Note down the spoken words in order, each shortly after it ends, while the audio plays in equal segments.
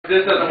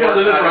this doesn't work.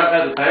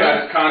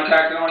 I just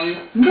contacted on you.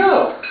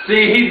 No.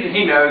 See,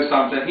 he knows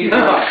something. He's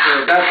not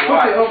sure. That's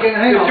why. Okay,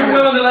 hang on. If you're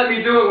willing to let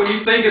me do it when you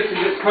think it's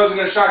supposed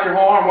to shock your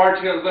whole arm, why aren't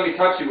you going to let me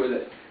touch you with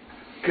it?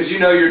 Because you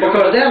know you're doing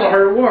Because that'll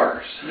hurt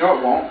worse. No,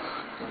 it won't.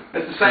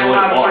 It's the same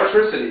amount of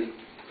electricity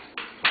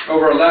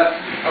over a less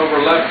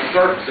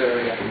surface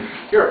area.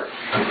 Here.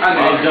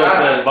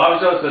 Bob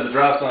Joe said the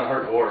dry sun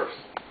hurt worse.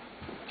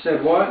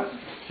 Said what?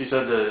 She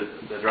said the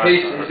dry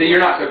sun. See, you're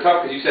not so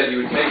tough because you said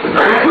you would take it.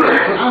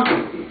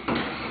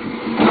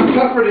 I'm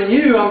tougher than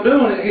you. I'm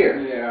doing it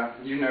here. Yeah,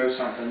 you know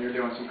something. You're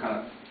doing some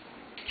kind of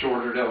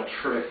Georgia Devil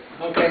trick.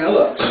 Okay, now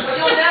look. Well,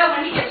 you'll know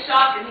when he gets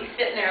shocked and he's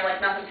sitting there like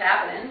nothing's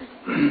happening.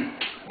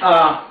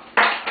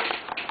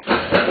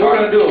 We're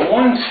going to do a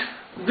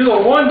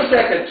 1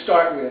 second to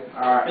start with.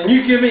 All right. And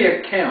you give me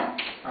a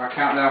count. I'll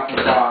count down from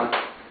 5.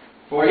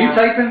 4. Are you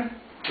taping?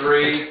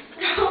 3,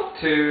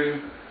 2,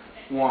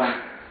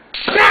 1.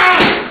 I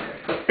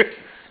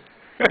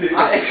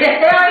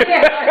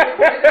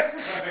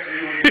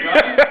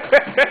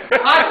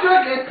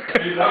took it.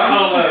 He's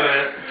all of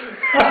it.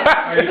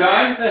 Are you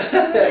done?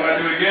 You want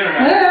to do it again or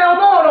not? Hell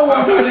no, I don't want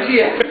to do it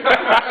again.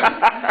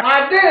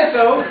 I did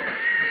though.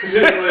 It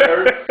didn't really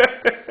hurt.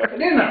 It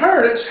didn't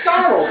hurt. It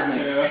startled me.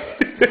 Yeah.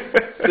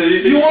 So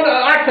You want to?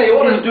 I tell you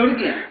what. Let's do it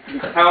again.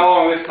 How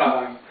long this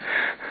time?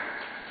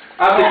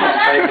 I think it's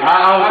fake.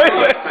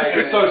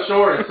 It's so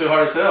short, it's too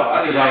hard to tell.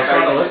 I was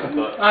trying to listen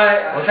to it.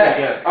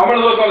 I'm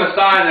going to look on the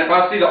sign, and if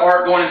I see the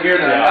art going in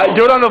here, then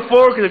do it on the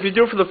floor, because if you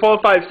do it for the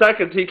full 5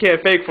 seconds, he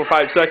can't fake for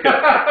 5 seconds.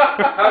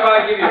 How about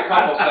I give you a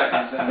couple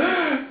seconds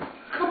then?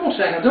 Couple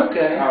seconds,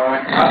 okay. All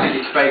right. I think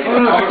he's faking.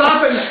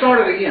 Stop it and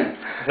start it again.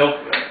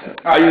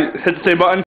 Hit the same button.